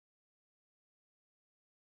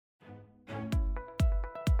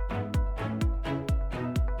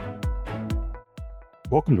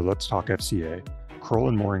Welcome to Let's Talk FCA,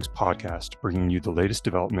 Crowell Moring's podcast, bringing you the latest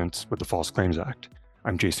developments with the False Claims Act.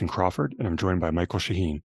 I'm Jason Crawford, and I'm joined by Michael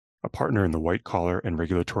Shaheen, a partner in the white collar and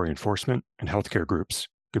regulatory enforcement and healthcare groups.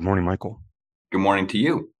 Good morning, Michael. Good morning to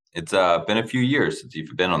you. It's been a few years since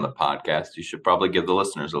you've been on the podcast. You should probably give the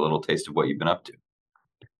listeners a little taste of what you've been up to.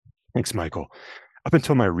 Thanks, Michael. Up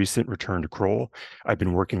until my recent return to Crowell, I've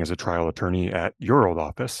been working as a trial attorney at your old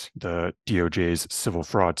office, the DOJ's civil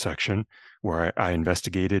fraud section, where I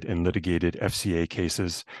investigated and litigated FCA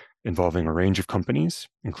cases involving a range of companies,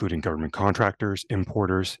 including government contractors,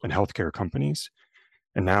 importers, and healthcare companies.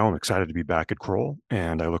 And now I'm excited to be back at Crowell,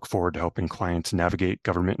 and I look forward to helping clients navigate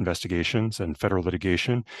government investigations and federal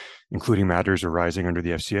litigation, including matters arising under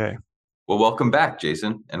the FCA. Well, welcome back,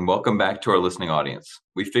 Jason, and welcome back to our listening audience.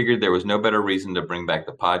 We figured there was no better reason to bring back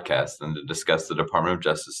the podcast than to discuss the Department of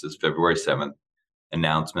Justice's February 7th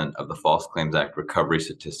announcement of the False Claims Act recovery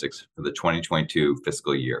statistics for the 2022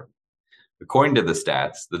 fiscal year. According to the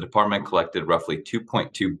stats, the department collected roughly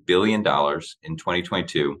 $2.2 billion in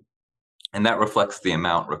 2022, and that reflects the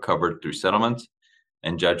amount recovered through settlements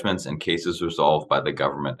and judgments in cases resolved by the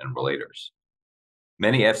government and relators.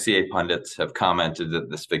 Many FCA pundits have commented that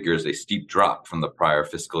this figure is a steep drop from the prior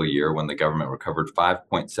fiscal year when the government recovered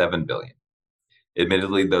 $5.7 billion.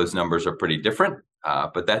 Admittedly, those numbers are pretty different,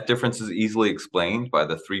 but that difference is easily explained by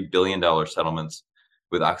the $3 billion settlements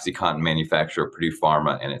with OxyContin manufacturer Purdue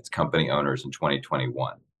Pharma and its company owners in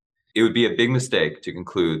 2021. It would be a big mistake to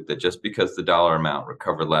conclude that just because the dollar amount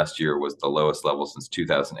recovered last year was the lowest level since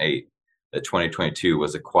 2008, that 2022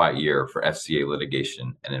 was a quiet year for FCA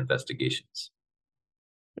litigation and investigations.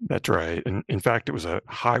 That's right. And in fact, it was a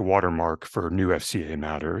high watermark for new FCA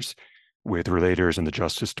matters, with relators and the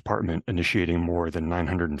Justice Department initiating more than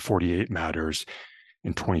 948 matters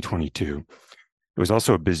in 2022. It was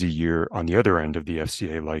also a busy year on the other end of the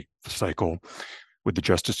FCA life cycle, with the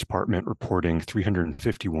Justice Department reporting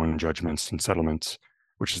 351 judgments and settlements,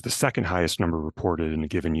 which is the second highest number reported in a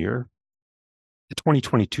given year. The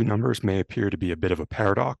 2022 numbers may appear to be a bit of a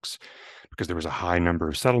paradox because there was a high number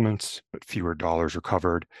of settlements, but fewer dollars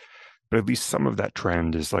recovered. But at least some of that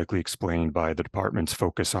trend is likely explained by the department's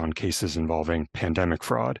focus on cases involving pandemic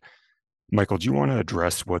fraud. Michael, do you want to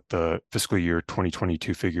address what the fiscal year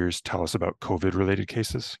 2022 figures tell us about COVID-related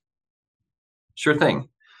cases? Sure thing.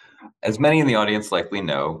 As many in the audience likely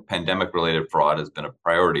know, pandemic-related fraud has been a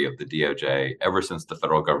priority of the DOJ ever since the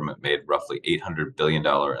federal government made roughly $800 billion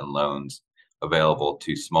in loans available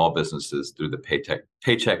to small businesses through the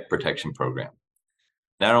Paycheck Protection Program.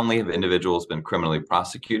 Not only have individuals been criminally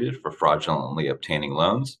prosecuted for fraudulently obtaining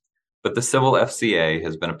loans, but the civil FCA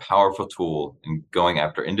has been a powerful tool in going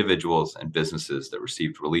after individuals and businesses that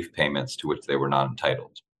received relief payments to which they were not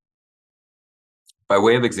entitled. By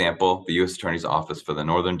way of example, the U.S. Attorney's Office for the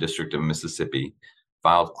Northern District of Mississippi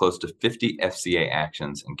filed close to 50 FCA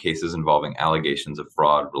actions in cases involving allegations of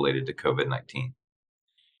fraud related to COVID-19.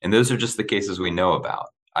 And those are just the cases we know about.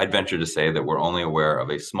 I'd venture to say that we're only aware of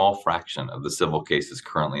a small fraction of the civil cases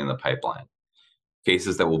currently in the pipeline,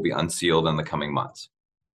 cases that will be unsealed in the coming months.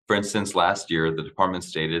 For instance, last year, the department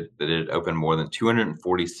stated that it had opened more than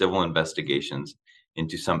 240 civil investigations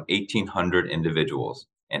into some 1,800 individuals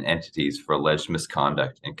and entities for alleged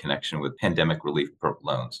misconduct in connection with pandemic relief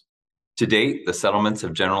loans. To date, the settlements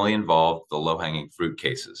have generally involved the low-hanging fruit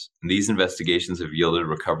cases, and these investigations have yielded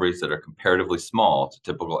recoveries that are comparatively small to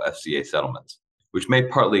typical FCA settlements, which may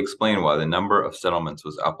partly explain why the number of settlements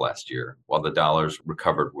was up last year, while the dollars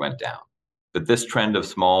recovered went down. But this trend of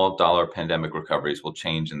small dollar pandemic recoveries will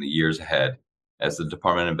change in the years ahead as the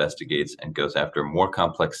department investigates and goes after more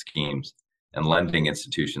complex schemes and lending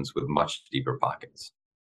institutions with much deeper pockets.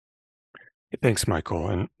 Thanks, Michael.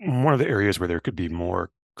 And one of the areas where there could be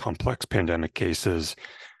more complex pandemic cases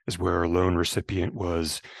is where a loan recipient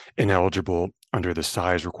was ineligible under the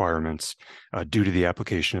size requirements due to the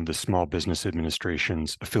application of the Small Business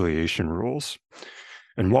Administration's affiliation rules.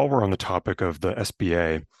 And while we're on the topic of the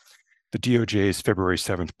SBA, the DOJ's February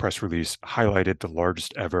 7th press release highlighted the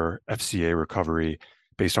largest ever FCA recovery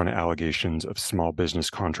based on allegations of small business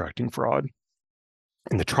contracting fraud.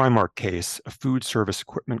 In the Trimark case, a food service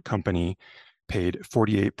equipment company paid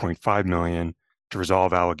 $48.5 million to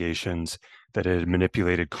resolve allegations that it had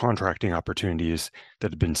manipulated contracting opportunities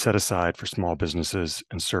that had been set aside for small businesses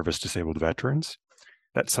and service-disabled veterans.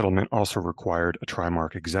 That settlement also required a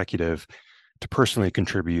Trimark executive to personally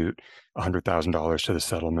contribute $100,000 to the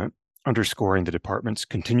settlement, underscoring the department's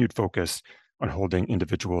continued focus on holding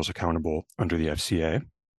individuals accountable under the FCA.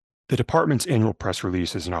 The department's annual press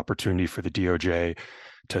release is an opportunity for the DOJ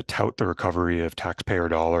to tout the recovery of taxpayer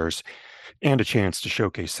dollars and a chance to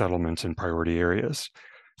showcase settlements in priority areas.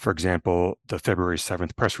 For example, the February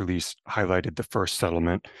 7th press release highlighted the first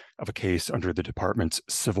settlement of a case under the department's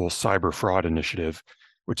Civil Cyber Fraud Initiative,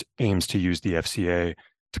 which aims to use the FCA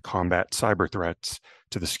to combat cyber threats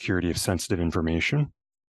to the security of sensitive information.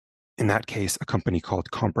 In that case, a company called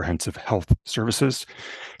Comprehensive Health Services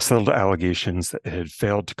settled allegations that it had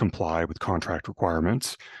failed to comply with contract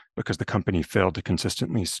requirements because the company failed to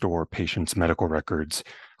consistently store patients' medical records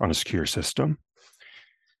on a secure system.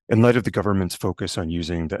 In light of the government's focus on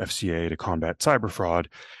using the FCA to combat cyber fraud,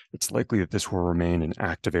 it's likely that this will remain an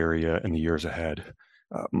active area in the years ahead.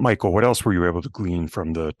 Michael, what else were you able to glean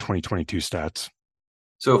from the 2022 stats?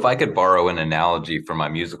 So if I could borrow an analogy from my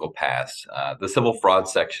musical past, the civil fraud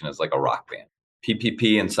section is like a rock band.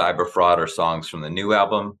 PPP and cyber fraud are songs from the new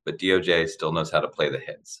album, but DOJ still knows how to play the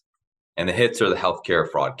hits. And the hits are the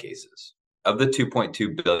healthcare fraud cases. Of the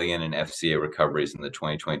 $2.2 billion in FCA recoveries in the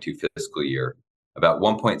 2022 fiscal year, about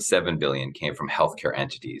 $1.7 billion came from healthcare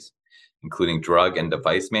entities, including drug and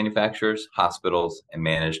device manufacturers, hospitals, and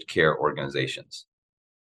managed care organizations.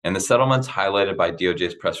 And the settlements highlighted by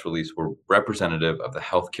DOJ's press release were representative of the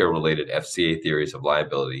healthcare-related FCA theories of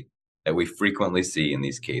liability that we frequently see in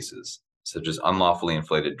these cases, such as unlawfully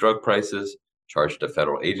inflated drug prices charged to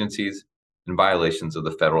federal agencies and violations of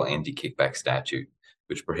the federal anti-kickback statute,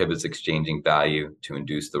 which prohibits exchanging value to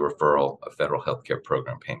induce the referral of federal healthcare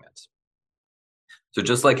program payments. So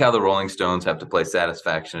just like how the Rolling Stones have to play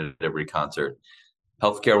Satisfaction at every concert,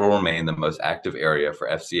 healthcare will remain the most active area for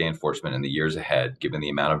FCA enforcement in the years ahead, given the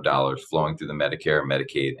amount of dollars flowing through the Medicare,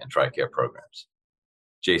 Medicaid, and TRICARE programs.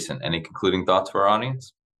 Jason, any concluding thoughts for our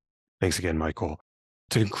audience? Thanks again, Michael.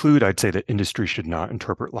 To conclude, I'd say that industry should not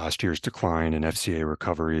interpret last year's decline in FCA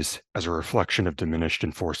recoveries as a reflection of diminished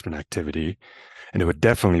enforcement activity. And it would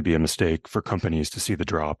definitely be a mistake for companies to see the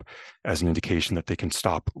drop as an indication that they can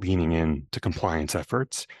stop leaning in to compliance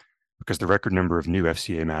efforts, because the record number of new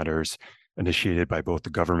FCA matters initiated by both the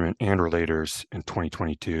government and relators in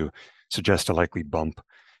 2022 suggest a likely bump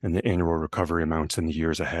in the annual recovery amounts in the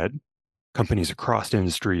years ahead. Companies across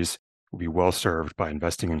industries will be well served by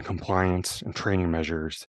investing in compliance and training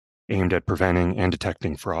measures aimed at preventing and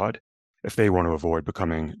detecting fraud if they want to avoid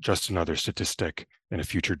becoming just another statistic in a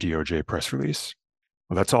future DOJ press release.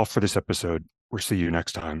 Well, that's all for this episode. We'll see you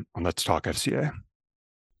next time on Let's Talk FCA.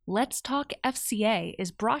 Let's Talk FCA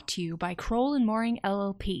is brought to you by Crowell Moring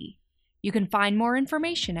LLP. You can find more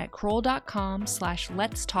information at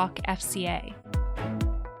crowell.com/letstalkfca.